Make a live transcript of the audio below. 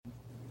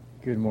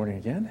Good morning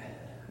again.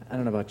 I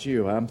don't know about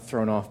you, I'm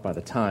thrown off by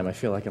the time. I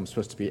feel like I'm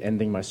supposed to be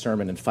ending my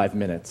sermon in 5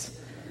 minutes.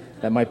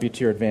 That might be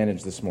to your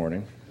advantage this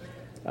morning.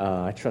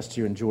 I trust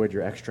you enjoyed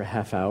your extra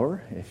half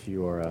hour if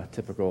you are a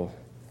typical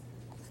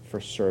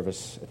first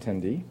service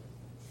attendee.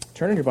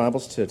 Turn in your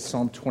Bibles to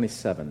Psalm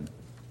 27.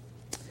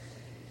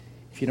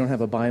 If you don't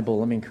have a Bible,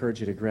 let me encourage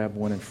you to grab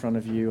one in front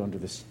of you under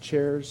the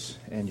chairs,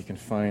 and you can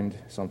find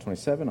Psalm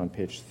 27 on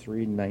page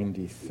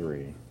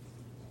 393.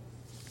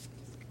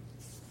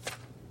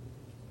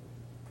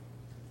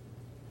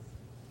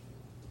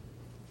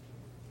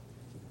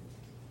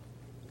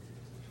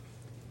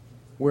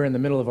 We're in the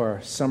middle of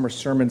our summer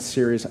sermon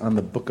series on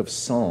the book of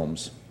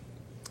Psalms.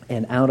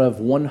 And out of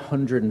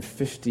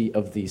 150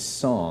 of these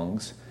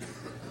songs,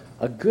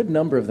 a good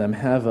number of them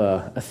have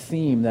a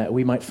theme that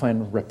we might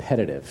find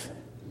repetitive.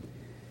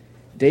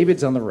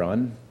 David's on the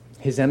run.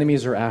 His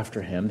enemies are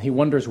after him. He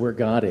wonders where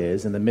God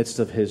is in the midst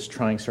of his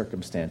trying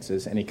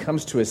circumstances. And he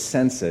comes to his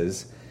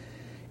senses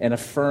and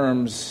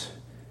affirms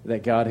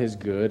that God is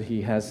good.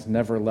 He has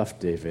never left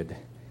David.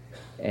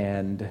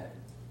 And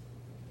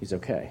he's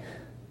okay.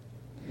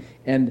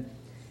 And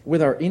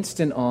with our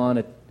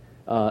instant-on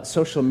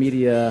social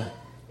media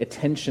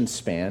attention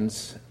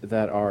spans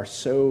that are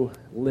so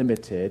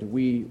limited,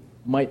 we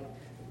might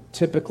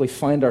typically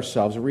find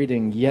ourselves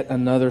reading yet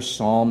another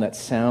psalm that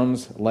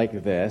sounds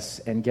like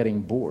this and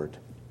getting bored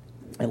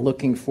and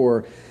looking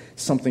for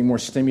something more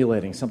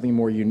stimulating, something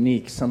more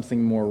unique,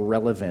 something more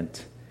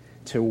relevant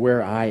to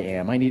where I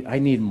am. I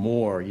need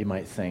more, you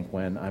might think,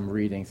 when I'm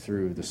reading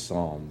through the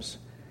Psalms.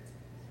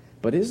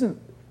 But isn't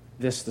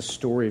this the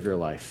story of your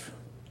life?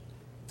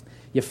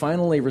 You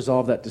finally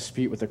resolve that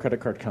dispute with the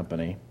credit card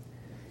company,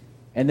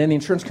 and then the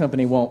insurance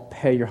company won't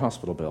pay your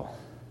hospital bill.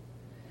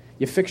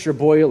 You fix your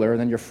boiler,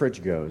 and then your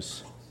fridge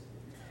goes.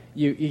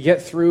 You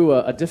get through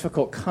a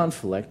difficult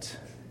conflict,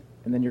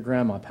 and then your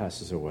grandma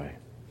passes away.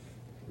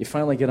 You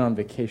finally get on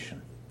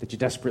vacation that you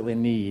desperately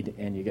need,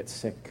 and you get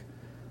sick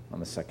on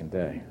the second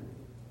day.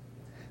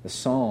 The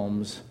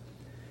Psalms,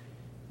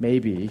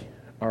 maybe,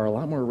 are a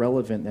lot more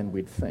relevant than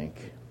we'd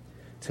think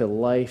to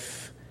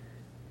life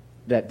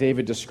that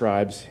David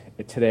describes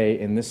today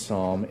in this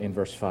psalm in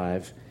verse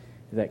 5,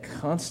 that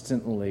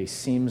constantly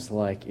seems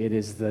like it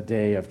is the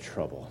day of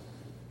trouble.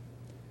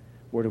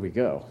 Where do we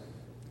go?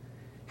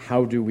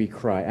 How do we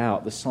cry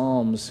out? The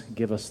Psalms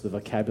give us the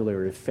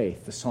vocabulary of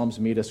faith. The Psalms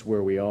meet us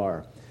where we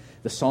are.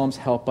 The Psalms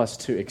help us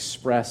to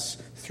express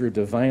through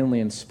divinely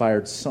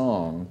inspired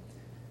song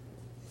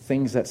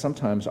things that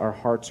sometimes our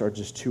hearts are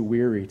just too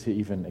weary to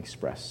even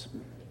express.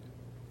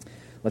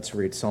 Let's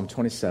read Psalm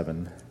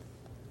 27.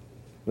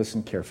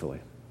 Listen carefully.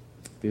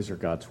 These are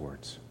God's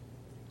words.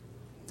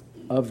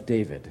 Of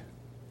David,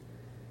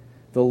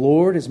 the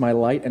Lord is my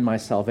light and my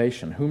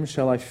salvation. Whom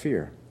shall I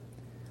fear?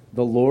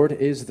 The Lord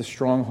is the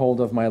stronghold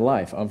of my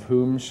life. Of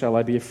whom shall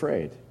I be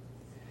afraid?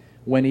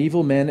 When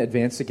evil men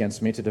advance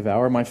against me to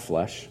devour my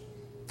flesh,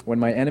 when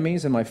my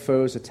enemies and my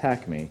foes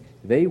attack me,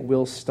 they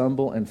will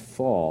stumble and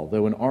fall.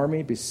 Though an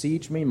army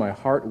besiege me, my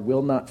heart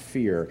will not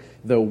fear.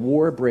 Though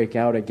war break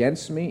out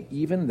against me,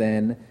 even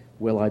then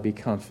will I be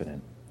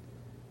confident.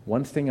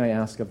 One thing I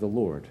ask of the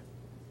Lord,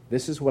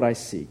 this is what I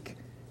seek,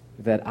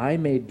 that I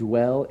may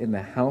dwell in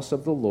the house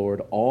of the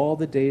Lord all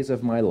the days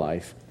of my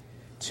life,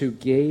 to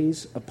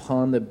gaze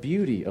upon the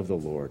beauty of the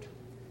Lord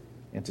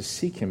and to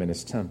seek him in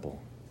his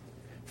temple.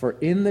 For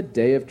in the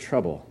day of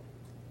trouble,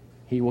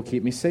 he will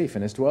keep me safe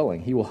in his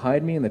dwelling. He will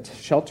hide me in the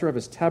shelter of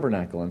his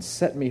tabernacle and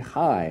set me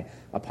high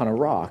upon a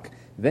rock.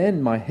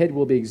 Then my head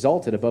will be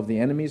exalted above the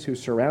enemies who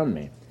surround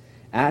me.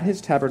 At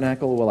his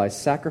tabernacle will I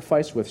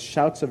sacrifice with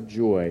shouts of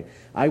joy.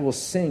 I will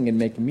sing and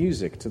make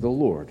music to the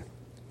Lord.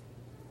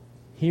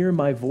 Hear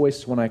my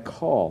voice when I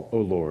call, O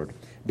Lord.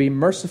 Be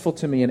merciful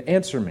to me and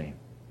answer me.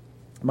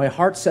 My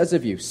heart says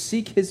of you,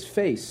 seek his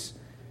face.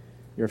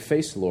 Your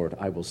face, Lord,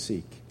 I will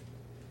seek.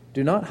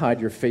 Do not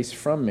hide your face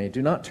from me.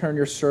 Do not turn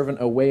your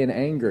servant away in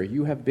anger.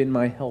 You have been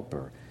my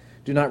helper.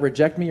 Do not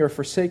reject me or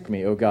forsake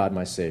me, O God,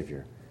 my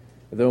Savior.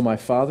 Though my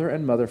father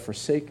and mother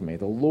forsake me,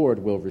 the Lord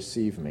will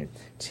receive me.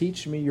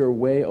 Teach me your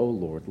way, O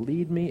Lord.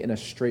 Lead me in a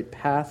straight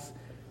path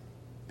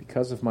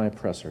because of my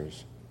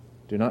oppressors.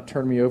 Do not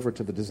turn me over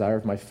to the desire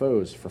of my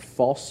foes, for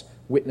false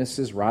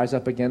witnesses rise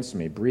up against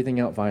me, breathing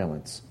out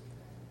violence.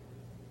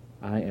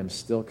 I am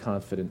still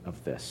confident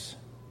of this.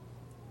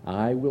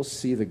 I will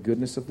see the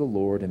goodness of the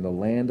Lord in the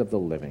land of the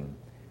living.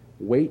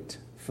 Wait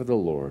for the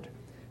Lord.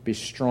 Be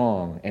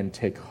strong and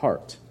take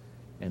heart,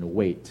 and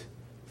wait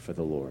for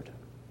the Lord.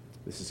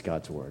 This is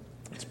God's word.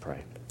 Let's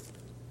pray.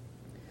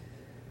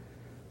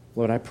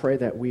 Lord, I pray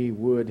that we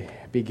would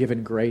be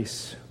given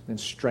grace and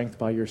strength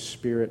by your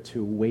Spirit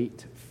to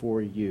wait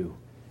for you,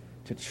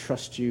 to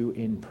trust you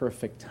in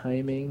perfect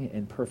timing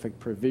and perfect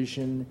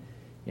provision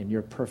and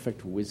your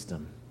perfect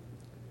wisdom.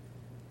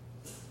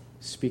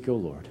 Speak, O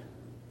Lord,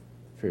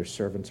 for your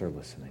servants are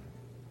listening.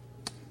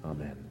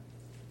 Amen.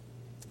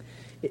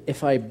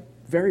 If I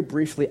very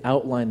briefly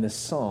outline this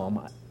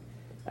psalm,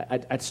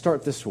 I'd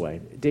start this way.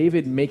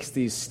 David makes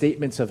these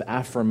statements of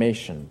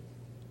affirmation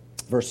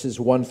verses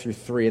 1 through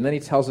 3. And then he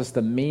tells us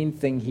the main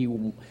thing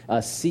he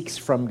seeks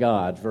from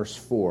God, verse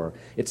 4.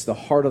 It's the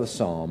heart of the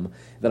psalm,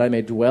 that I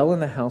may dwell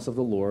in the house of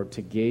the Lord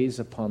to gaze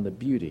upon the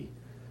beauty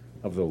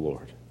of the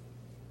Lord.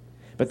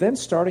 But then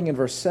starting in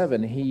verse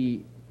 7,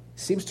 he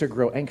seems to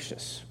grow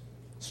anxious,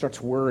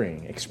 starts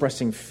worrying,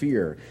 expressing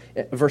fear.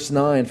 Verse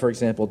 9, for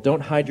example,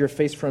 don't hide your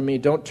face from me,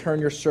 don't turn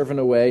your servant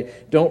away,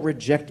 don't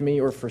reject me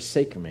or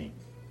forsake me.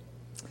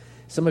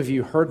 Some of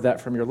you heard that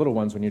from your little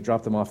ones when you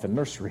dropped them off in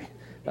nursery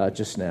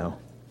just now.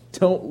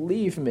 Don't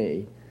leave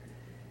me.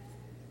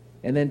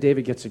 And then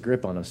David gets a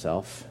grip on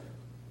himself,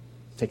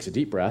 takes a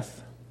deep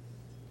breath,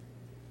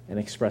 and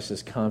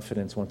expresses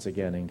confidence once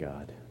again in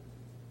God.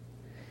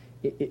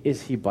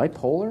 Is he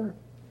bipolar,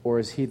 or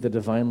is he the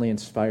divinely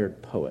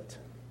inspired poet?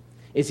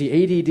 Is he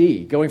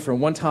ADD, going from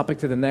one topic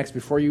to the next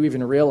before you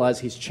even realize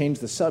he's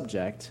changed the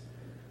subject?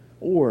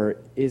 Or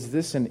is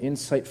this an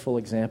insightful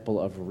example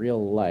of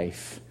real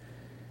life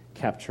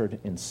captured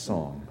in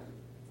song?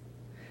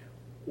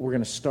 We're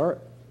going to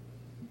start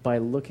by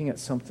looking at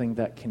something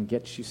that can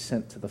get you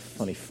sent to the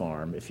funny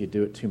farm if you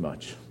do it too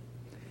much.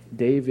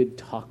 David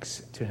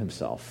talks to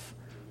himself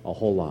a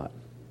whole lot,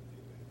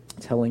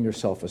 telling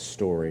yourself a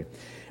story.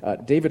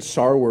 David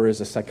Sarwer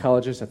is a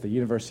psychologist at the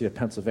University of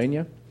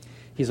Pennsylvania.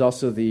 He's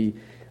also the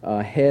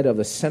head of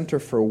the Center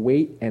for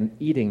Weight and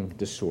Eating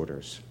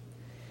Disorders.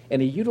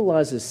 And he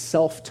utilizes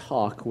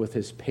self-talk with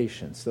his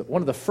patients.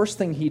 One of the first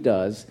things he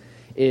does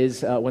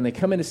is when they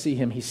come in to see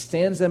him, he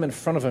stands them in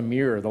front of a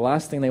mirror, the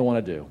last thing they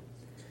want to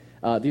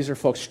do. These are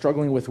folks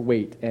struggling with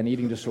weight and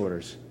eating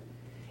disorders.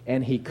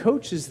 And he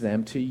coaches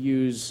them to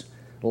use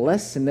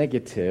less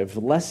negative,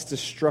 less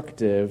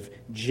destructive,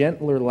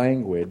 gentler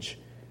language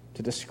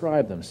to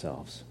describe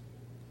themselves.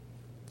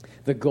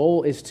 The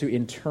goal is to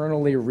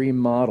internally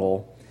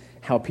remodel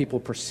how people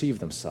perceive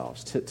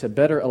themselves, to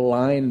better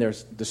align their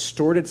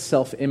distorted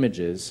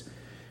self-images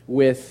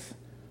with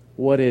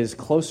what is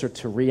closer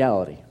to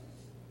reality.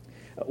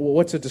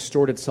 What's a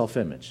distorted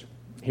self-image?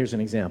 Here's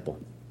an example.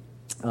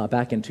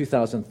 Back in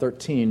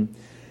 2013,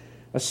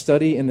 a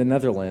study in the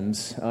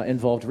Netherlands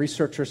involved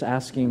researchers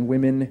asking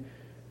women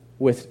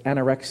with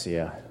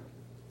anorexia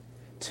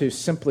to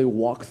simply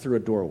walk through a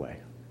doorway.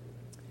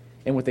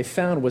 And what they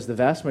found was the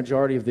vast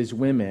majority of these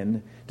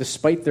women,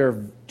 despite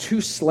their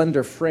too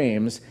slender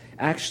frames,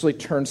 actually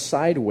turned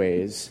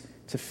sideways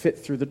to fit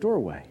through the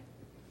doorway.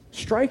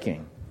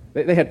 Striking.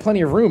 They had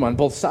plenty of room on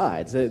both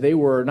sides. They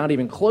were not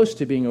even close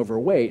to being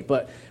overweight,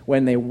 but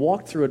when they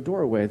walked through a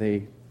doorway,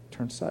 they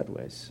turned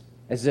sideways,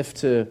 as if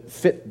to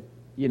fit,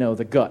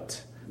 the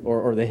gut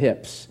or the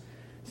hips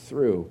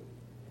through.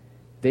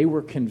 They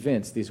were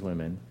convinced, these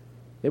women,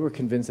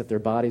 that their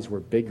bodies were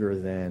bigger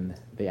than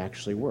they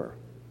actually were.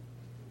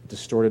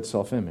 Distorted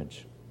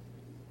self-image.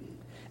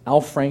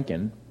 Al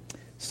Franken,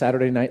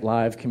 Saturday Night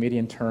Live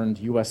comedian turned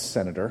U.S.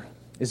 Senator.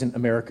 Isn't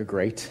America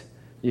great?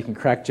 You can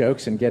crack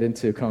jokes and get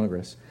into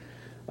Congress.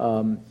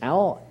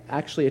 Al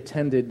actually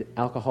attended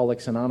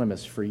Alcoholics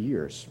Anonymous for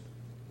years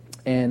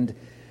and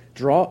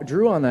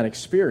drew on that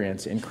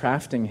experience in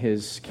crafting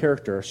his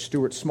character,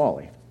 Stuart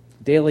Smalley.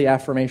 Daily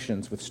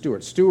Affirmations with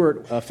Stuart.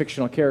 Stuart, a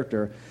fictional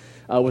character,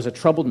 was a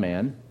troubled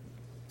man,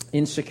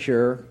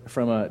 insecure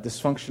from a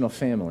dysfunctional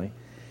family,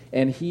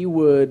 and he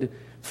would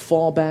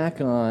fall back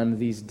on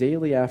these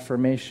daily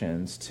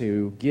affirmations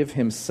to give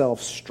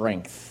himself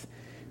strength,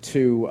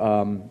 to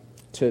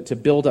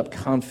build up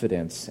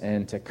confidence,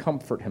 and to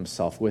comfort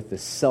himself with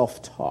this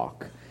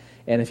self-talk.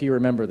 And if you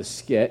remember the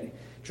skit,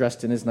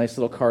 dressed in his nice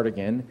little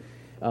cardigan,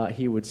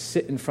 he would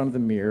sit in front of the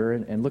mirror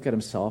and look at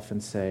himself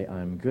and say,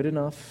 I'm good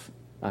enough,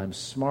 I'm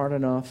smart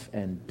enough,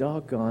 and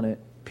doggone it,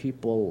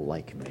 people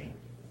like me.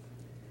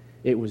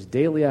 It was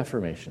Daily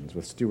Affirmations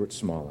with Stuart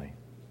Smalley.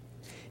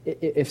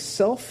 If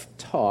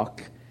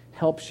self-talk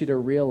helps you to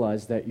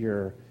realize that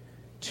your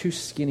too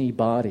skinny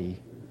body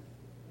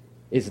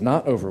is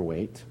not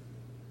overweight,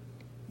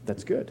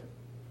 that's good.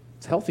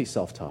 It's healthy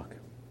self-talk.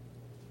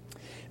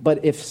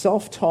 But if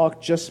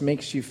self-talk just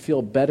makes you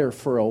feel better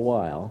for a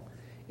while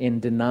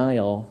in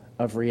denial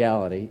of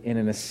reality, in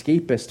an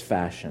escapist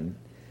fashion,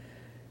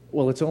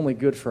 well, it's only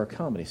good for a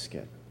comedy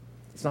skit.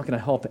 It's not going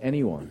to help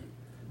anyone,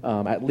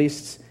 at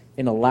least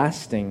in a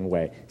lasting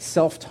way.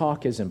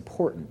 Self-talk is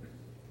important.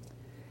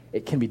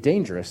 It can be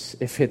dangerous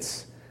if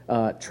it's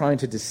trying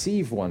to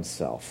deceive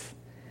oneself.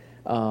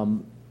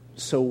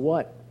 So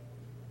what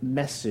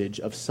message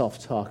of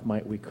self-talk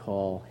might we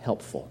call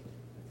helpful?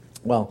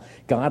 Well,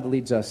 God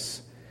leads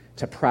us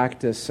to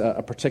practice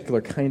a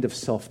particular kind of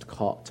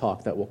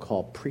self-talk that we'll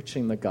call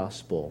preaching the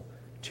gospel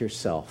to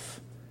yourself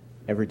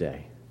every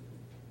day.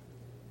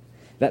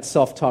 That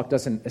self-talk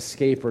doesn't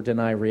escape or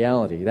deny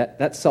reality.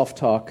 That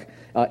self-talk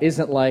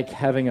isn't like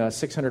having a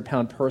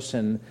 600-pound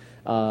person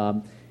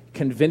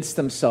convince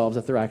themselves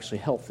that they're actually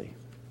healthy.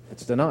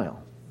 It's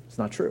denial. It's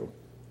not true.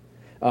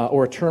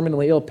 Or a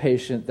terminally ill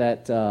patient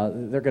that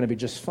they're going to be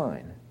just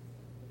fine.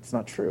 It's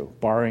not true,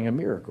 barring a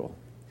miracle.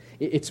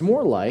 It's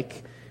more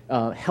like,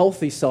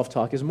 healthy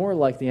self-talk is more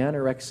like the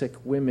anorexic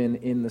women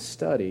in the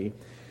study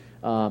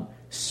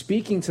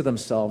speaking to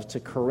themselves to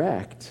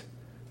correct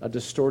a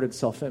distorted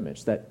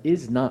self-image that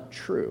is not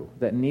true,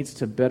 that needs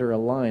to better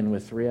align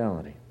with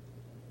reality.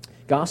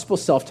 Gospel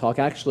self-talk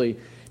actually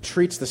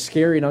treats the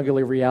scary and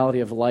ugly reality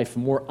of life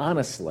more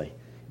honestly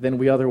than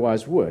we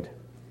otherwise would.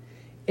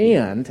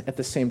 And at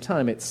the same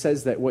time, it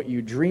says that what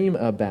you dream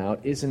about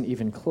isn't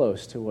even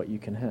close to what you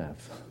can have.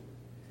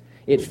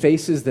 It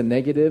faces the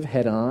negative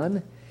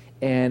head-on,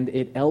 and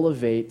it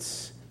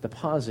elevates the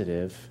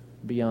positive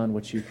beyond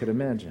what you could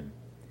imagine.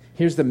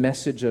 Here's the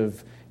message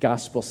of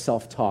gospel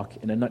self-talk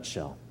in a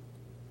nutshell.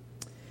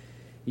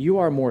 You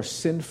are more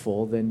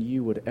sinful than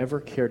you would ever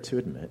care to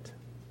admit,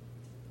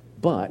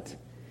 but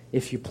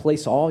if you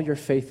place all your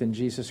faith in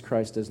Jesus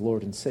Christ as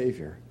Lord and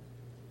Savior,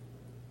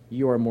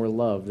 you are more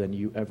loved than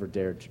you ever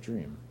dared to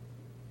dream.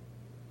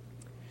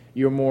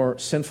 You're more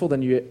sinful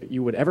than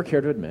you would ever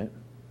care to admit,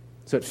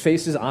 so it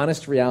faces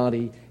honest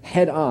reality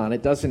head-on.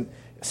 It doesn't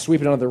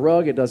sweep it under the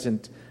rug. It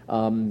doesn't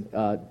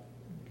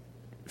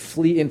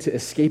flee into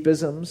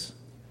escapisms.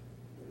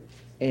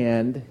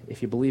 And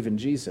if you believe in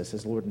Jesus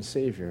as Lord and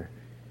Savior,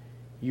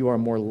 you are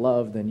more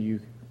loved than you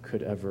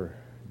could ever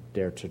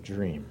dare to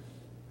dream.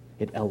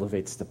 It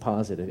elevates the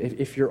positive.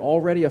 If you're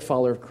already a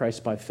follower of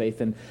Christ by faith,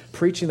 then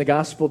preaching the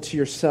gospel to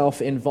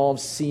yourself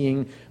involves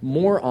seeing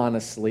more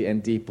honestly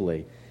and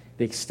deeply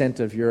the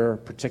extent of your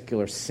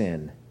particular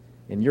sin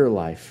in your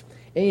life.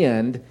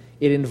 And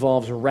it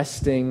involves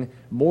resting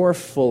more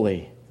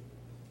fully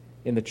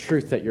in the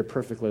truth that you're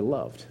perfectly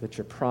loved, that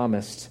you're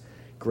promised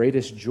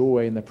greatest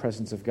joy in the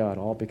presence of God,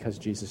 all because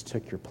Jesus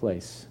took your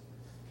place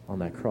on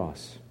that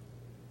cross.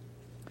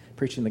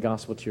 Preaching the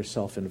gospel to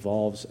yourself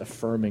involves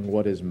affirming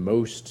what is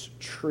most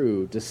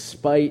true,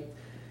 despite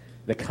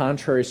the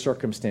contrary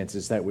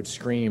circumstances that would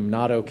scream,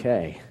 not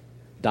okay,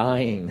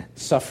 dying,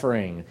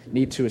 suffering,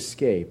 need to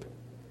escape,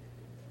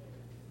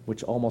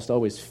 which almost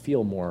always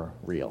feel more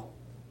real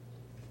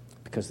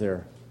because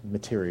they're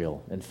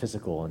material and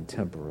physical and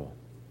temporal.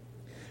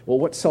 Well,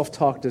 what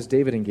self-talk does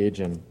David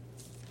engage in?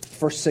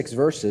 First 6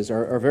 verses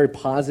are very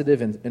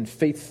positive and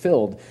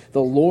faith-filled.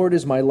 The Lord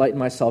is my light and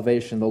my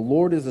salvation. The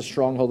Lord is the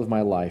stronghold of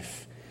my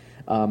life.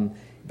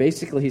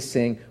 Basically, he's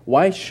saying,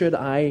 why should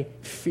I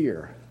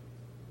fear?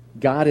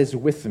 God is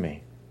with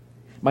me.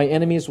 My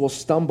enemies will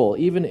stumble.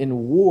 Even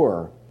in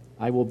war,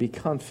 I will be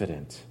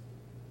confident.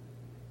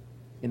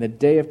 In the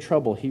day of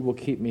trouble, he will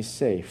keep me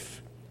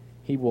safe.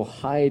 He will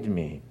hide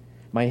me.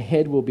 My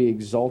head will be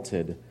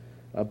exalted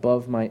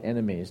above my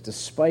enemies,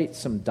 despite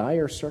some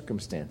dire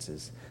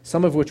circumstances,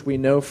 some of which we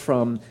know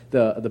from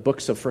the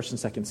books of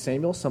 1st and 2nd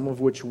Samuel, some of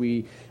which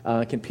we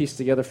can piece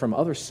together from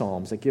other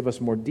psalms that give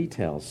us more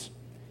details.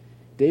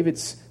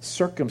 David's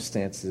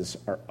circumstances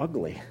are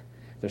ugly.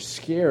 They're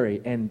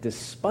scary, and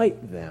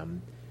despite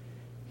them,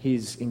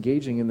 he's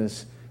engaging in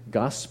this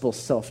gospel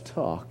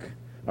self-talk,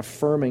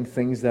 affirming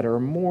things that are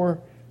more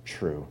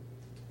true.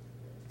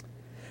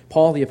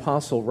 Paul the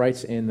Apostle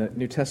writes in the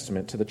New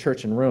Testament to the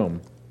church in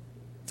Rome,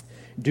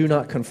 do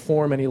not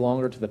conform any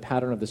longer to the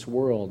pattern of this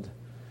world,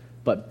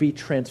 but be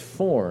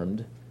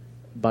transformed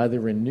by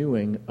the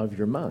renewing of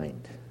your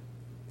mind.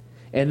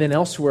 And then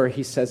elsewhere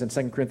he says in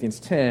 2 Corinthians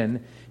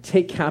 10,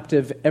 take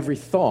captive every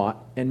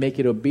thought and make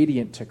it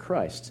obedient to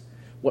Christ.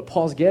 What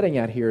Paul's getting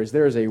at here is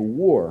there is a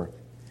war,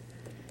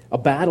 a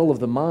battle of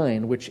the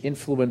mind which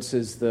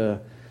influences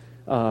the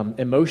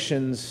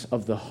emotions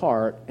of the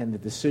heart and the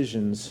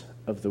decisions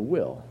of the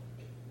will.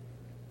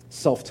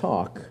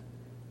 Self-talk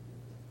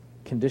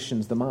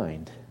conditions the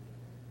mind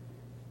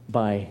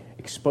by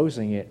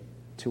exposing it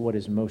to what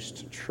is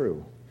most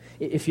true.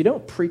 If you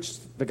don't preach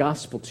the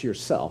gospel to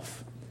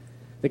yourself,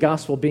 the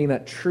gospel being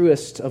that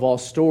truest of all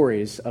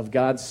stories of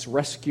God's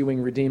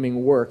rescuing,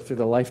 redeeming work through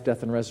the life,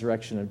 death, and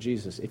resurrection of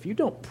Jesus, if you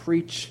don't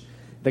preach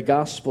the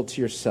gospel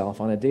to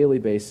yourself on a daily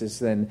basis,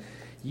 then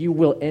you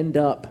will end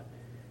up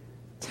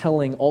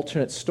telling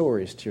alternate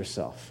stories to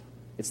yourself.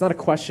 It's not a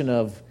question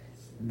of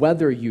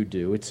whether you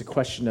do, it's a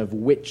question of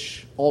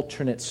which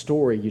alternate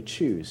story you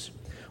choose.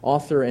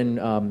 Author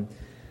and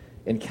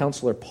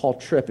counselor Paul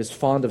Tripp is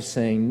fond of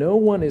saying, no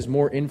one is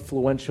more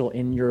influential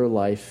in your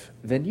life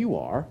than you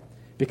are,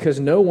 because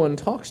no one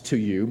talks to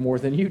you more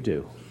than you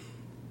do.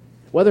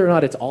 Whether or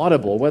not it's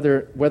audible,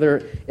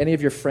 whether any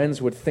of your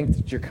friends would think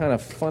that you're kind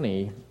of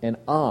funny and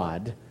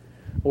odd,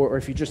 or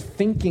if you're just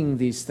thinking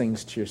these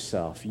things to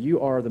yourself,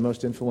 you are the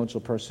most influential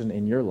person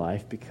in your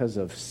life because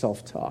of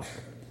self-talk,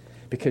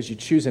 because you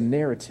choose a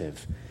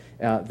narrative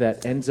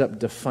that ends up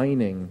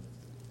defining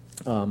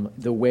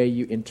the way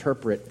you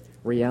interpret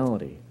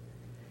reality.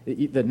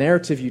 The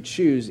narrative you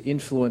choose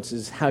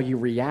influences how you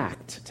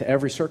react to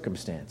every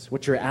circumstance,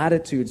 what your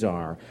attitudes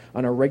are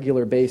on a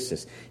regular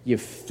basis. You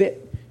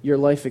fit your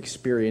life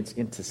experience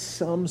into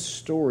some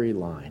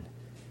storyline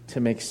to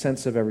make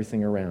sense of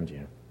everything around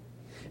you.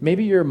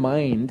 Maybe your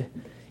mind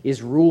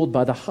is ruled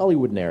by the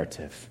Hollywood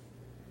narrative,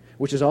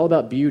 which is all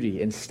about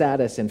beauty and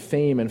status and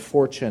fame and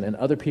fortune and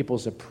other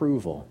people's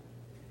approval.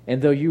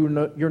 And though you're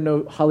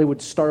no Hollywood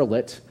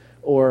starlet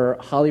or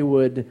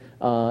Hollywood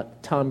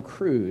Tom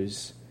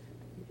Cruise,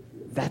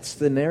 That's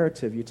the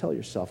narrative you tell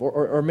yourself.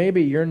 Or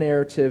maybe your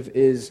narrative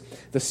is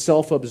the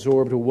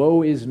self-absorbed,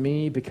 woe is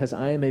me because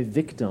I am a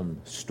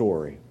victim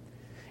story.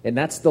 And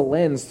that's the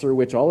lens through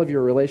which all of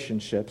your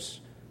relationships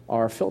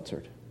are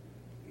filtered.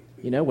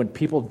 You know, when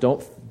people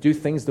don't do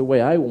things the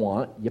way I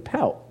want, you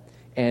pout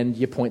and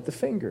you point the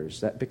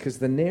fingers. Because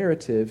the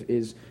narrative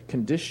is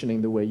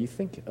conditioning the way you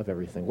think of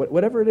everything.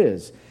 Whatever it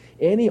is,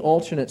 any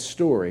alternate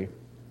story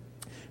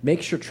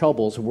makes your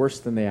troubles worse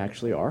than they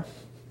actually are.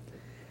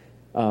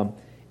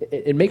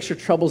 It makes your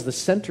troubles the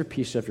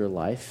centerpiece of your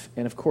life.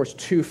 And of course,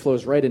 2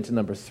 flows right into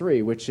number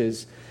 3, which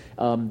is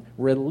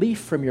relief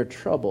from your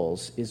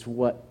troubles is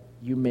what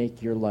you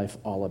make your life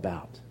all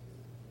about.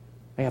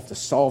 I have to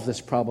solve this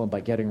problem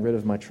by getting rid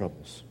of my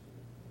troubles.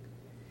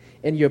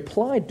 And you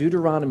apply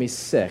Deuteronomy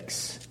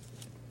 6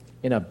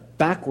 in a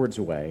backwards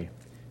way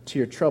to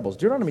your troubles.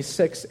 Deuteronomy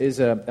 6 has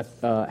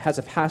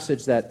a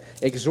passage that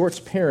exhorts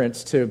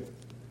parents to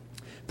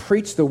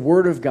preach the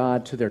word of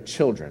God to their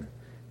children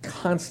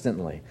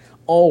constantly,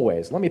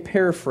 always. Let me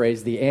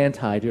paraphrase the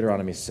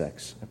anti-Deuteronomy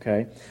 6,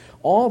 okay?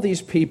 All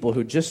these people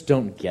who just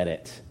don't get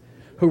it,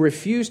 who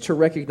refuse to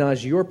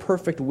recognize your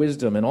perfect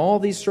wisdom and all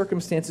these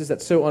circumstances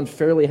that so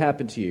unfairly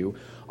happen to you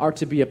are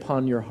to be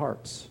upon your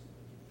hearts.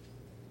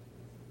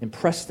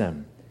 Impress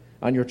them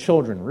on your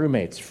children,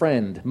 roommates,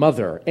 friend,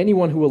 mother,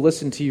 anyone who will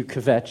listen to you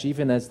kvetch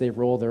even as they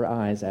roll their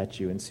eyes at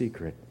you in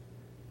secret.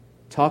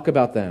 Talk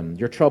about them,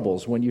 your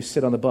troubles, when you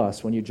sit on the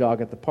bus, when you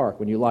jog at the park,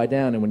 when you lie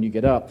down and when you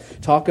get up.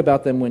 Talk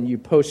about them when you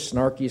post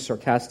snarky,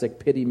 sarcastic,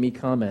 pity-me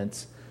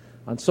comments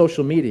on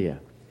social media.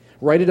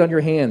 Write it on your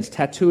hands,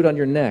 tattoo it on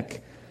your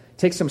neck.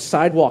 Take some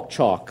sidewalk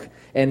chalk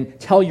and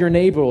tell your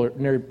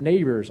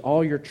neighbors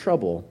all your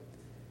trouble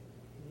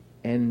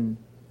and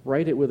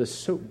write it with a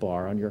soap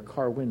bar on your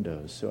car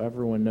windows so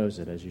everyone knows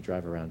it as you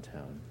drive around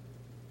town.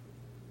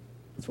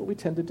 That's what we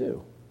tend to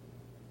do.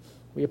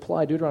 We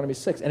apply Deuteronomy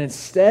 6. And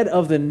instead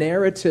of the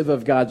narrative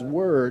of God's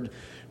word,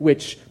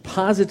 which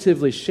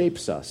positively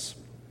shapes us,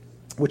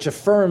 which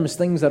affirms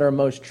things that are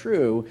most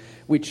true,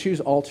 we choose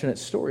alternate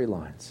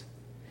storylines.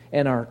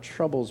 And our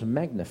troubles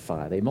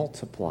magnify, they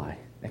multiply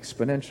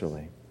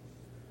exponentially.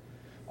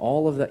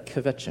 All of that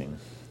kvetching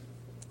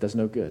does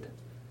no good,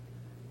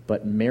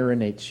 but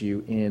marinates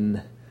you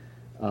in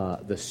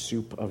the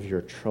soup of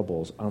your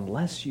troubles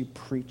unless you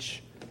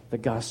preach the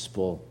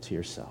gospel to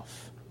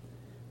yourself.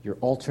 Your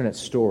alternate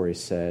story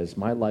says,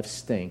 my life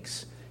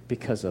stinks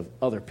because of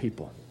other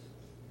people.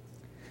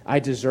 I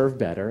deserve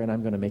better, and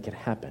I'm going to make it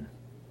happen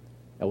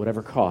at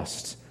whatever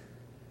cost.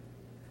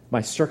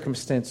 My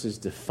circumstances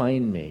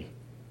define me.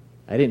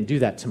 I didn't do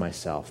that to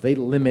myself. They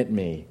limit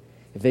me.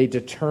 They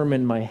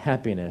determine my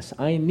happiness.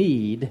 I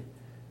need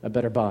a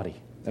better body,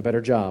 a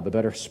better job, a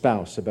better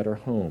spouse, a better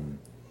home,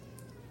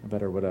 a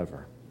better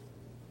whatever.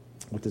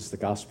 What does the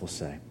gospel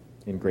say?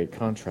 In great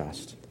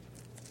contrast.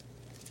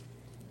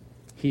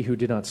 He who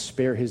did not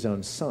spare his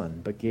own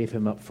son, but gave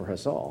him up for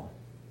us all,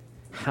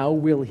 how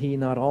will he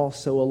not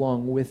also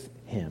along with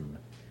him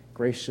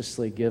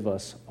graciously give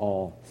us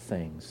all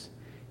things?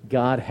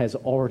 God has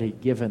already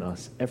given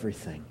us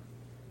everything.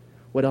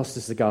 What else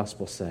does the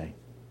gospel say?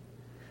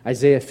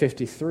 Isaiah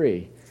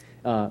 53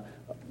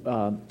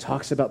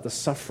 talks about the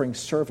suffering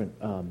servant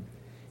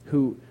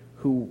who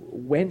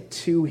went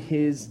to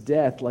his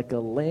death like a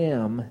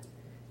lamb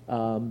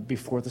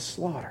before the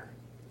slaughter,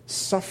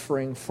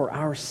 suffering for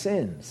our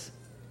sins.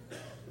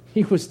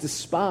 He was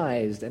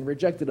despised and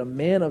rejected, a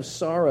man of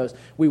sorrows.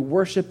 We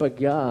worship a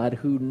God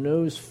who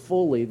knows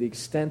fully the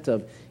extent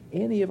of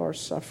any of our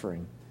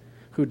suffering,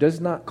 who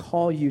does not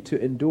call you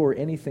to endure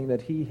anything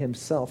that he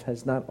himself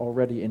has not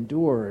already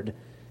endured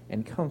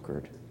and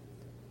conquered.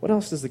 What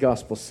else does the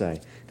gospel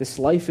say? This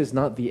life is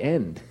not the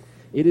end.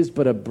 It is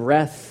but a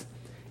breath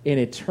in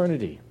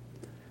eternity.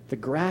 The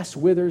grass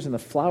withers and the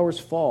flowers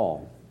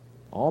fall.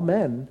 All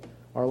men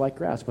are like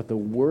grass, but the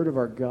word of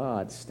our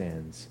God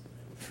stands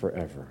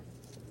forever.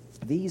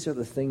 These are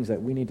the things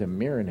that we need to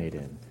marinate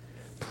in,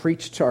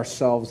 preach to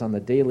ourselves on the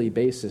daily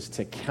basis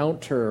to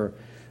counter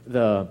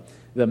the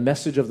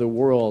message of the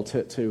world,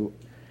 to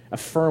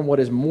affirm what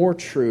is more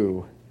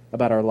true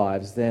about our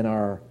lives than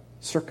our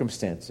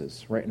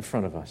circumstances right in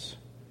front of us.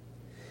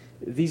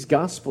 These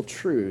gospel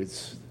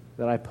truths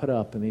that I put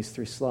up in these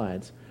 3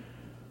 slides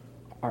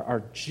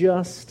are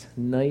just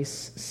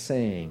nice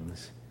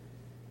sayings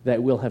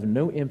that will have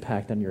no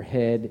impact on your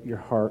head, your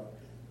heart,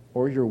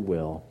 or your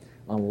will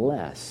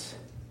unless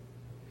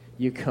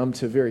you come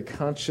to very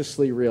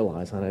consciously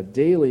realize on a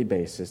daily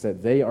basis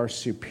that they are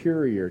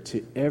superior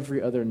to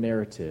every other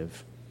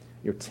narrative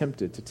you're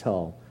tempted to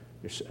tell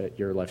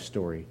your life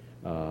story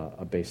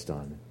based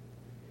on.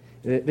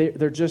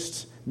 They're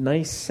just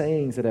nice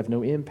sayings that have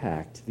no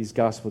impact, these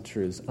gospel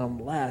truths,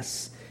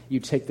 unless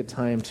you take the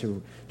time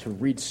to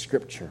read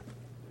Scripture,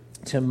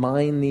 to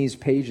mine these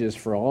pages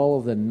for all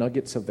of the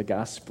nuggets of the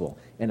gospel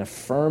and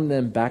affirm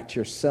them back to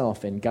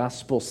yourself in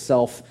gospel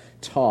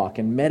self-talk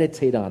and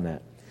meditate on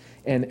that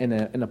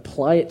and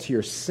apply it to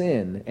your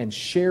sin and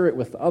share it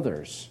with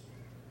others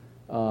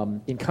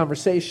in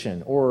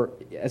conversation or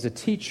as a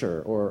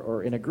teacher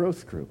or in a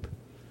growth group.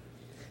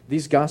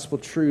 These gospel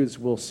truths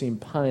will seem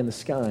pie in the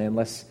sky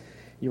unless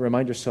you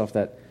remind yourself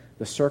that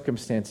the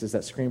circumstances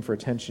that scream for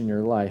attention in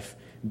your life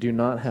do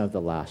not have the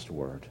last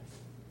word,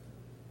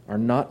 are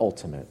not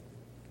ultimate,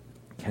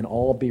 can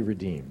all be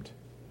redeemed.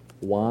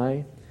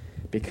 Why?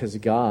 Because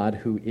God,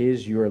 who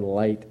is your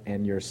light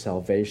and your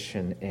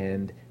salvation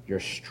and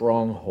your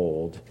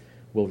stronghold,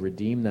 will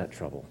redeem that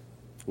trouble,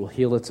 will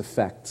heal its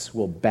effects,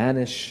 will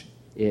banish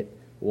it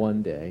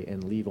one day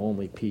and leave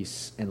only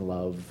peace and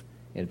love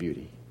and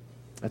beauty.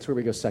 That's where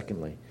we go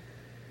secondly,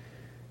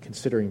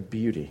 considering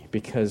beauty,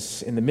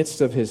 because in the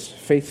midst of his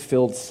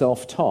faith-filled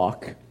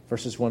self-talk,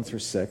 verses 1 through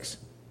 6,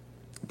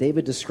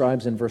 David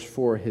describes in verse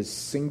 4 his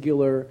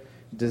singular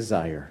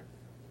desire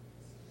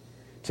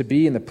to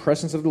be in the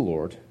presence of the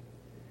Lord,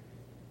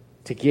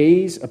 to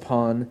gaze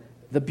upon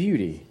the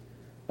beauty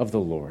of the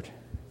Lord.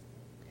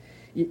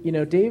 You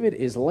know, David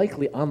is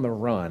likely on the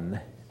run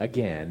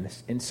again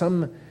in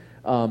some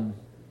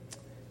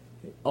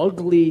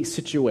ugly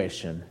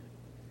situation,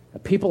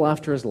 people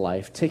after his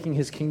life taking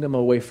his kingdom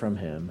away from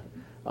him,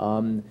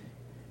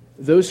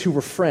 those who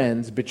were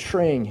friends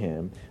betraying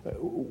him.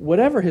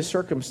 Whatever his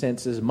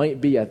circumstances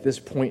might be at this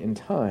point in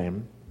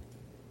time,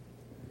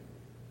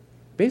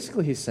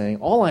 basically he's saying,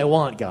 all I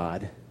want,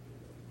 God,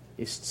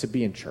 is to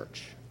be in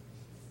church.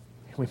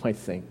 We might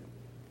think,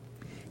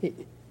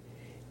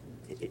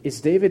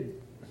 is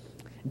David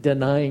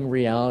denying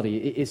reality?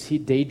 Is he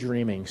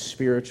daydreaming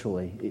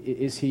spiritually?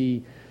 Is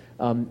he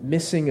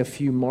missing a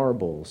few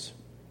marbles?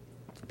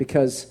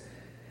 Because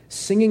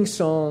singing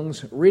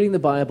songs, reading the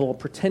Bible,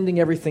 pretending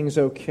everything's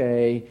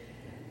okay,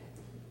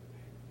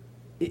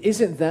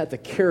 isn't that the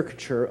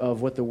caricature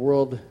of what the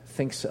world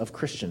thinks of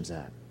Christians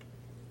at?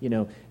 You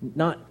know,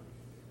 not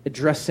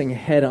addressing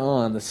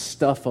head-on the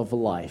stuff of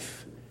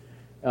life,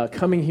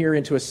 coming here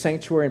into a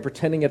sanctuary and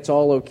pretending it's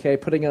all okay,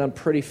 putting on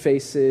pretty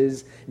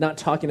faces, not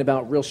talking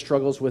about real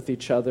struggles with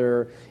each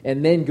other,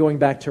 and then going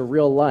back to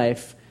real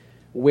life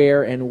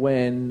where and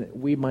when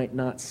we might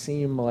not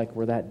seem like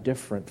we're that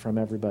different from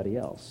everybody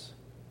else.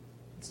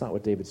 It's not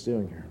what David's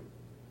doing here.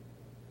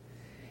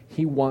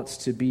 He wants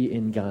to be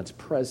in God's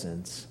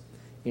presence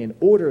in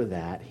order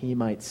that he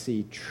might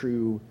see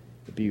true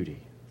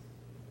beauty.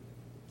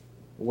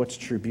 What's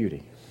true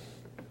beauty?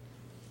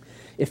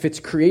 If it's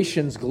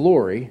creation's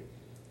glory,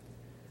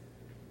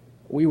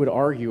 we would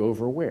argue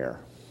over where?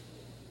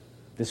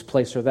 This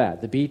place or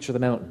that, the beach or the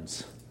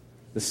mountains,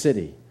 the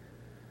city.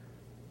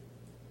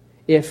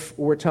 If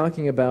we're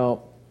talking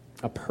about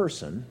a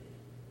person,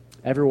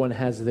 everyone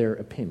has their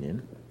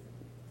opinion,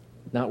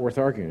 not worth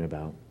arguing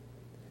about.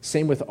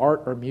 Same with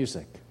art or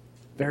music,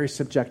 very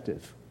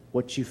subjective.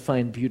 What you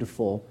find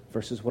beautiful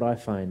versus what I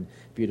find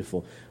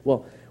beautiful.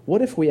 Well,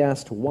 what if we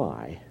asked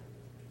why?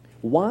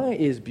 Why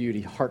is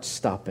beauty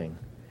heart-stopping,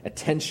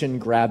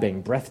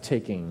 attention-grabbing,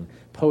 breathtaking,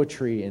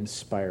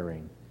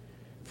 poetry-inspiring?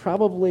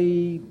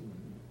 Probably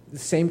the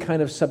same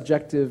kind of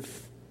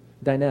subjective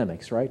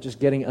dynamics, right? Just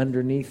getting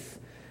underneath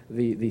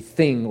the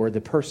thing or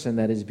the person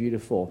that is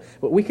beautiful.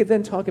 But we could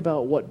then talk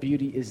about what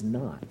beauty is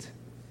not.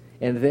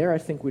 And there I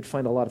think we'd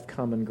find a lot of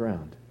common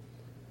ground.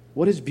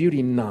 What is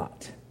beauty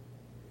not?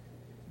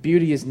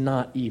 Beauty is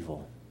not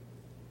evil.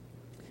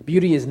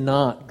 Beauty is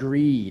not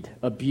greed,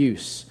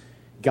 abuse,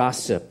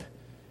 gossip,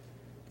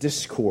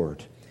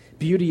 discord.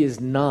 Beauty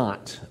is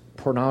not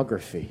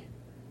pornography,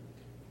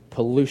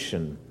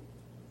 pollution,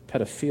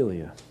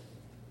 pedophilia.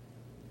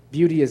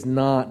 Beauty is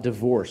not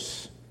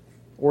divorce,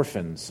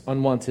 orphans,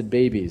 unwanted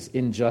babies,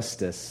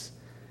 injustice,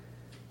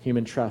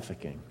 human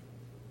trafficking.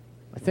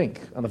 I think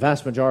on the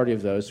vast majority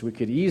of those, we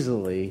could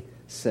easily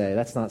say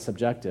that's not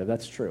subjective,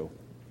 that's true.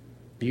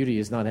 Beauty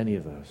is not any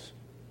of those.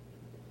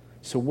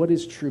 So what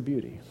is true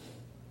beauty?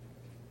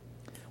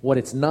 What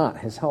it's not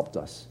has helped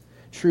us.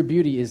 True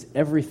beauty is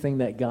everything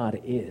that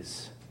God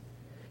is.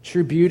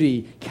 True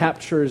beauty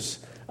captures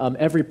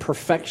every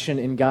perfection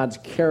in God's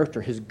character,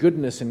 his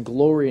goodness and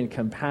glory and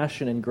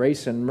compassion and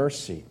grace and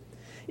mercy.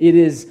 It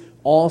is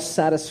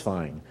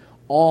all-satisfying,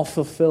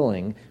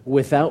 all-fulfilling,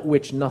 without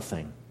which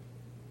nothing.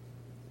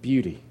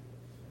 Beauty,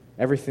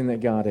 everything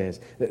that God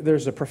is.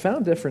 There's a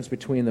profound difference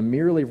between the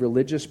merely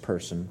religious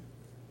person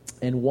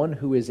and one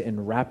who is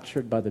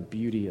enraptured by the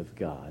beauty of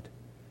God.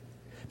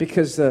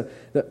 Because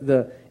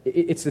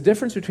it's the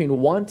difference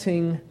between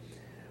wanting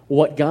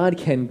what God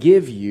can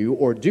give you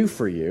or do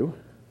for you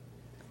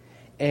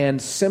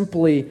and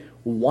simply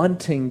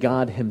wanting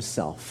God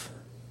himself,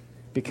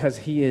 because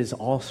he is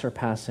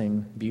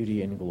all-surpassing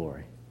beauty and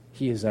glory.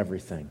 He is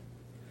everything.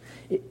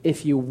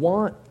 If you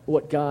want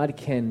what God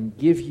can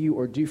give you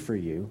or do for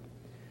you,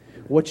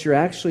 what you're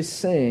actually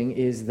saying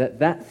is that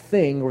that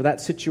thing or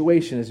that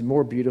situation is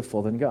more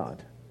beautiful than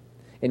God.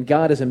 And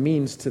God is a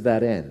means to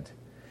that end.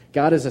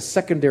 God is a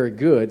secondary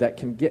good that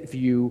can give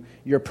you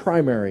your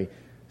primary,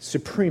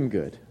 supreme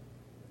good.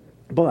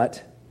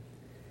 But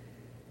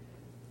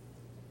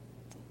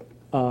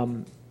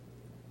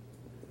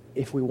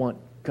if we want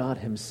God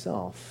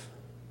himself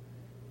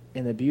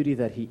and the beauty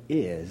that he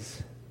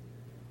is,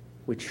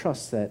 we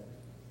trust that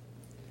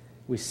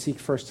we seek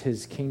first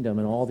his kingdom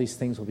and all these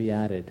things will be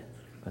added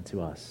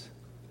unto us.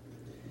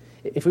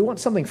 if we want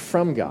something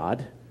from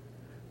God,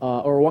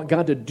 or want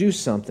God to do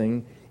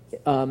something,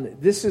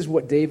 this is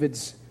what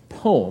David's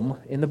poem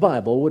in the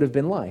Bible would have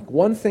been like.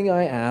 One thing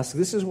I ask,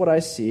 this is what I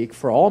seek,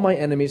 for all my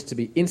enemies to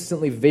be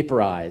instantly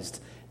vaporized.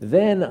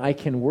 Then I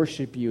can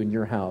worship you in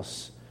your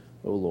house,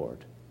 O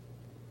Lord.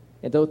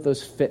 And don't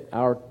those fit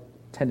our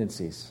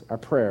tendencies, our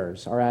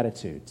prayers, our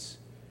attitudes?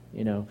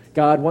 You know,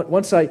 God,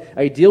 once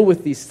I deal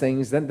with these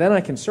things, then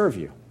I can serve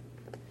you.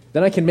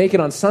 Then I can make it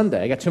on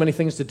Sunday. I got too many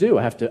things to do.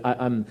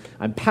 I'm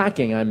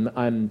packing.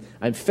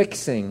 I'm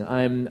fixing.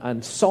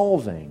 I'm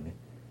solving.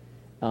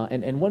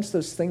 And once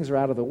those things are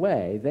out of the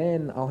way,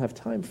 then I'll have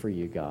time for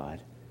you,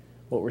 God.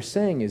 What we're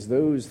saying is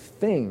those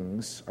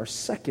things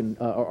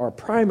are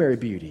primary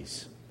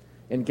beauties,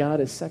 and God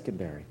is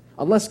secondary,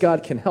 unless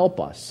God can help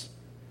us.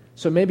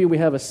 So maybe we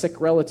have a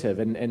sick relative,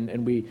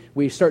 and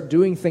we start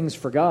doing things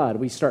for God.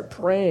 We start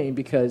praying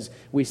because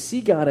we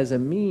see God as a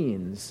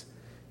means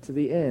to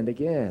the end.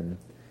 Again,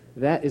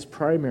 that is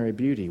primary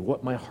beauty,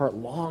 what my heart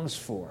longs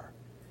for,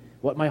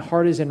 what my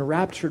heart is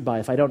enraptured by.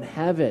 If I don't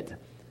have it,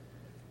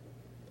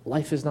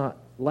 life is not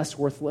less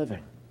worth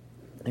living,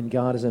 and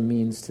God is a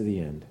means to the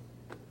end.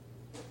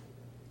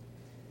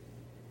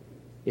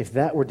 If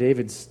that were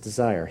David's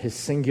desire, his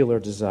singular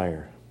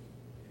desire,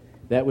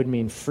 that would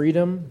mean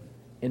freedom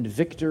and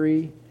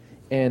victory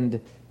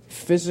and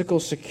physical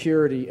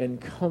security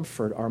and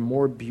comfort are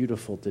more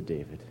beautiful to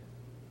David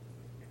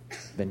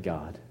than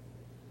God.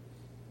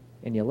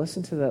 And you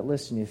listen to that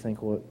list and you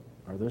think, well,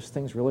 are those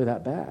things really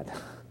that bad?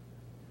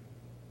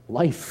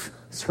 Life,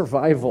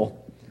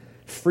 survival,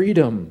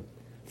 freedom,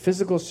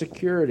 physical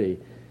security,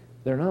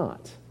 they're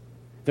not.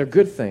 They're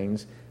good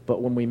things,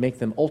 but when we make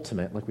them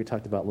ultimate, like we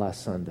talked about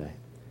last Sunday,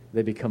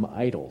 they become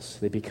idols.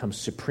 They become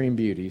supreme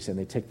beauties, and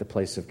they take the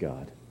place of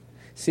God.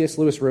 C.S.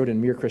 Lewis wrote in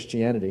Mere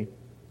Christianity,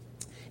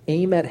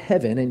 aim at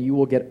heaven and you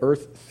will get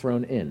earth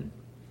thrown in.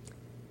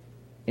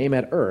 Aim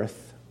at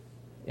earth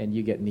and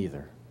you get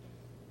neither.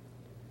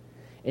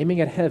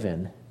 Aiming at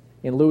heaven,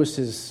 in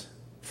Lewis's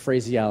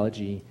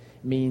phraseology,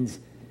 means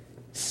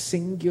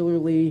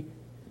singularly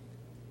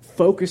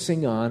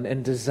focusing on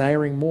and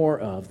desiring more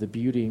of the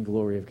beauty and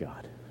glory of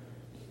God.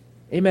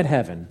 Aim at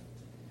heaven,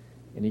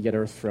 and you get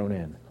earth thrown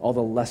in. All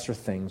the lesser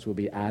things will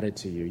be added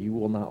to you. You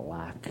will not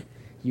lack.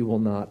 You will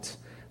not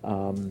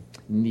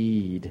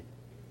need.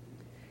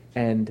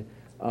 And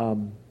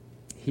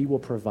he will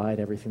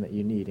provide everything that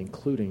you need,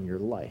 including your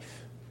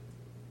life.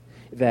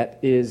 That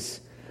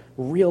is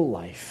real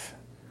life,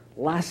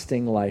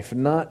 lasting life,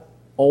 not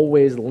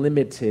always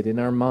limited in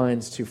our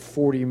minds to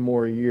 40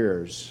 more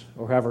years,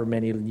 or however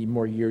many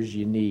more years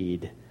you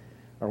need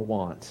or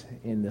want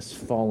in this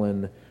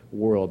fallen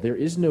world. There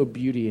is no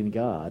beauty in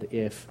God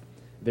if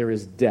there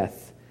is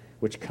death,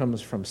 which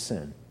comes from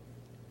sin.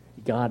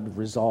 God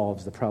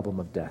resolves the problem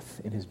of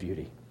death in his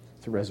beauty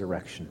through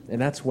resurrection.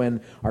 And that's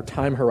when our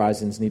time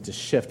horizons need to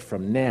shift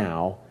from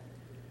now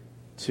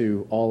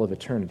to all of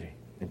eternity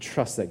and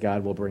trust that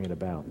God will bring it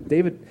about.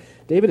 David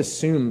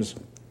assumes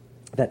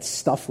that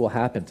stuff will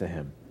happen to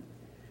him.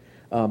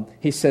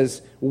 He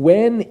says,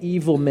 when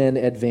evil men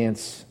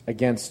advance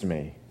against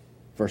me,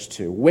 verse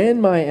 2,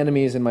 when my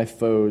enemies and my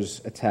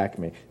foes attack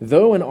me,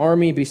 though an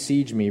army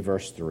besiege me,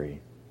 verse 3.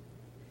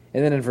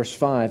 And then in verse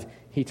 5,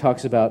 he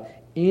talks about,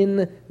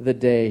 in the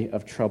day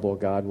of trouble,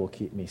 God will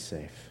keep me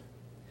safe.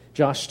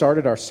 Josh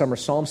started our summer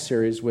psalm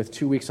series with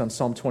 2 weeks on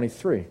Psalm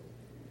 23,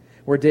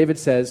 where David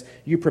says,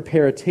 you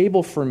prepare a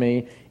table for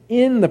me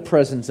in the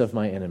presence of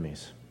my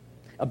enemies.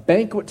 A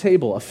banquet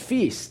table, a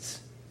feast.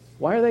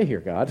 Why are they here,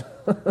 God?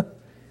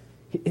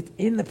 It's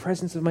in the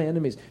presence of my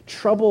enemies.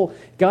 Trouble,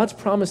 God's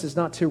promise is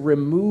not to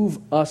remove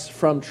us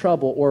from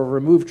trouble or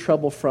remove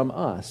trouble from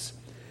us,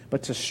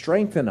 but to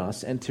strengthen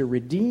us and to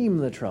redeem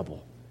the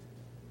trouble.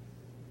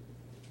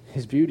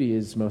 His beauty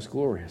is most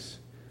glorious,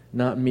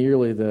 not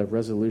merely the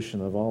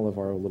resolution of all of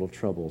our little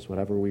troubles,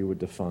 whatever we would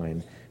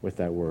define with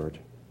that word.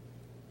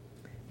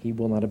 He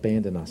will not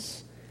abandon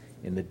us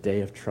in the day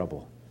of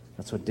trouble.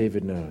 That's what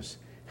David knows.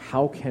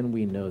 How can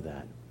we know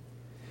that?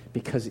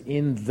 Because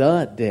in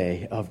the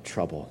day of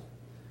trouble,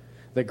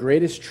 the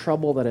greatest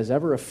trouble that has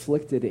ever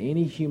afflicted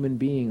any human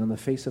being on the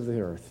face of the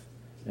earth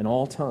in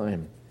all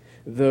time,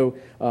 though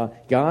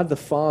God the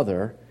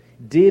Father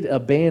did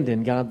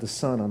abandon God the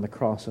Son on the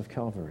cross of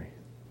Calvary.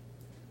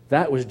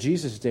 That was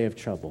Jesus' day of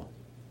trouble.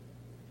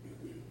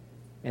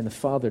 And the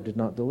Father did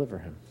not deliver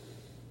him.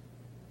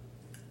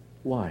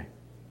 Why?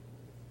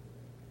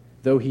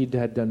 Though he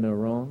had done no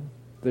wrong,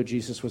 though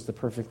Jesus was the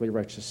perfectly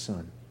righteous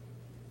Son,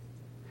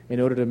 in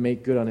order to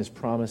make good on his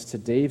promise to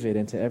David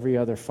and to every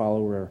other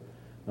follower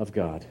of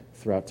God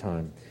throughout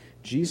time,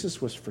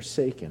 Jesus was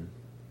forsaken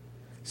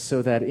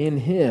so that in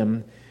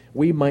him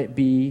we might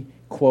be,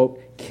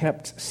 quote,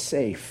 kept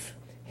safe,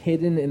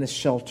 hidden in the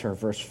shelter,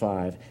 verse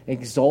 5,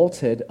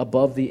 exalted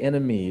above the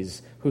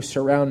enemies who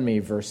surround me,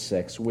 verse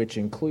 6, which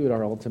include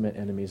our ultimate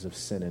enemies of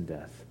sin and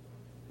death.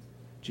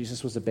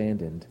 Jesus was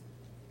abandoned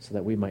so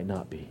that we might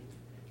not be.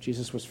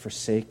 Jesus was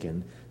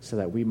forsaken so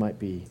that we might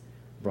be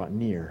brought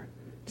near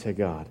to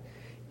God.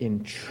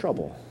 In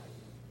trouble,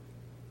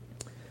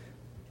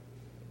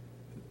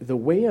 the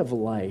way of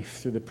life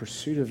through the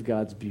pursuit of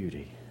God's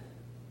beauty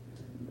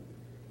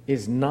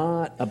is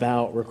not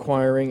about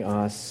requiring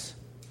us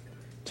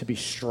to be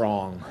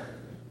strong,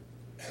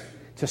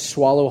 to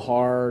swallow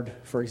hard,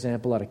 for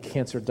example, at a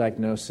cancer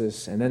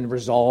diagnosis, and then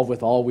resolve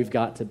with all we've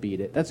got to beat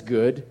it. That's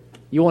good.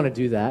 You want to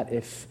do that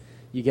if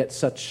you get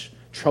such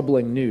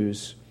troubling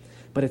news,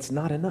 but it's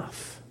not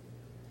enough.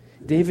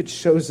 David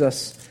shows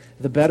us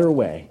the better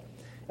way.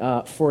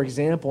 For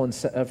example, in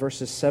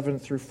verses 7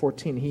 through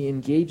 14, he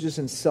engages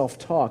in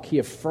self-talk. He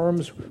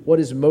affirms what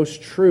is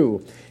most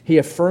true. He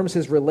affirms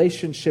his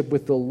relationship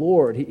with the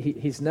Lord.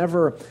 He's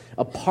never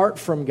apart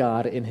from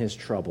God in his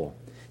trouble.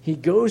 He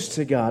goes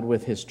to God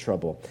with his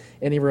trouble,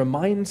 and he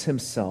reminds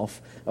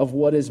himself of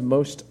what is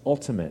most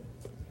ultimate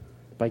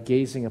by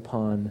gazing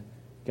upon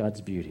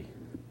God's beauty,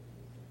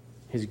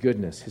 his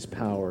goodness, his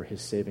power,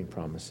 his saving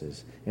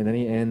promises. And then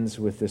he ends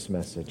with this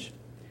message: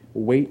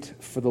 wait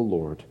for the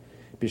Lord.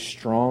 Be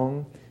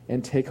strong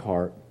and take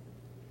heart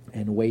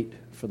and wait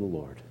for the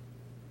Lord.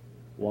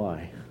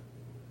 Why?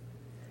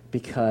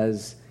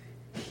 Because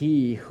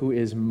he who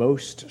is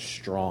most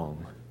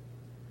strong,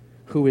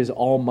 who is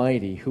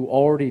almighty, who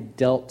already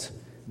dealt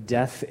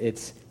death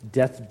its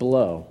death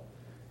blow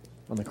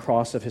on the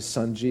cross of his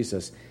son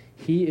Jesus,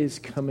 he is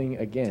coming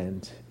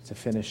again to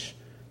finish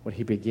what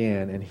he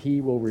began, and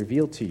he will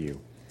reveal to you,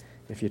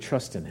 if you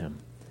trust in him,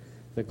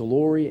 the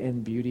glory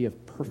and beauty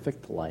of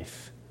perfect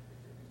life,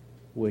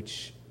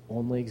 which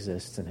only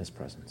exists in his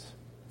presence.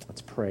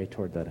 Let's pray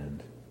toward that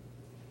end.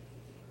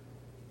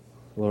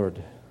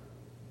 Lord,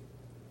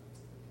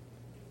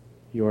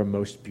 you are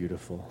most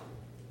beautiful.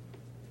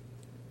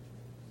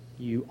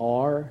 You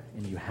are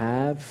and you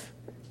have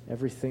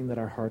everything that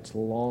our hearts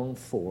long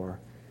for,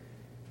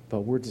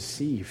 but we're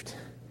deceived.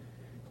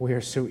 We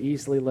are so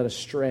easily led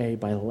astray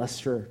by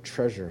lesser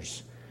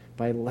treasures,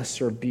 by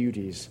lesser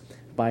beauties,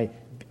 by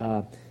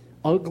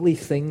ugly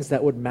things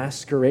that would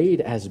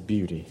masquerade as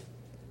beauty.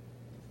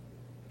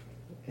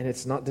 And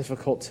it's not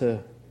difficult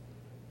to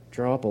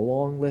draw up a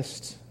long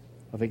list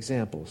of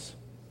examples.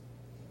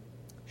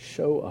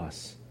 Show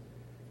us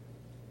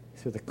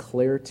through the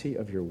clarity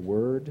of your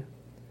word,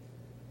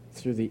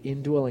 through the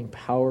indwelling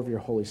power of your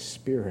Holy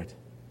Spirit,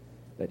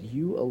 that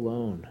you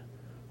alone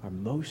are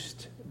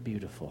most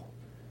beautiful,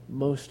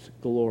 most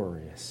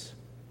glorious,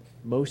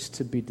 most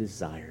to be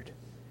desired.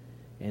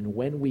 And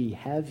when we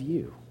have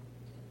you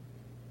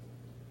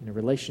in a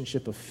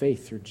relationship of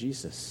faith through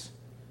Jesus,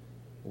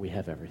 we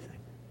have everything.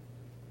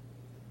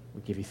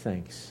 We give you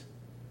thanks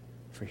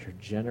for your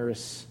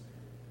generous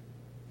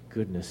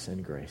goodness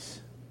and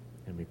grace,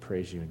 and we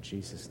praise you in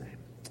Jesus' name.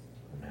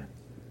 Amen.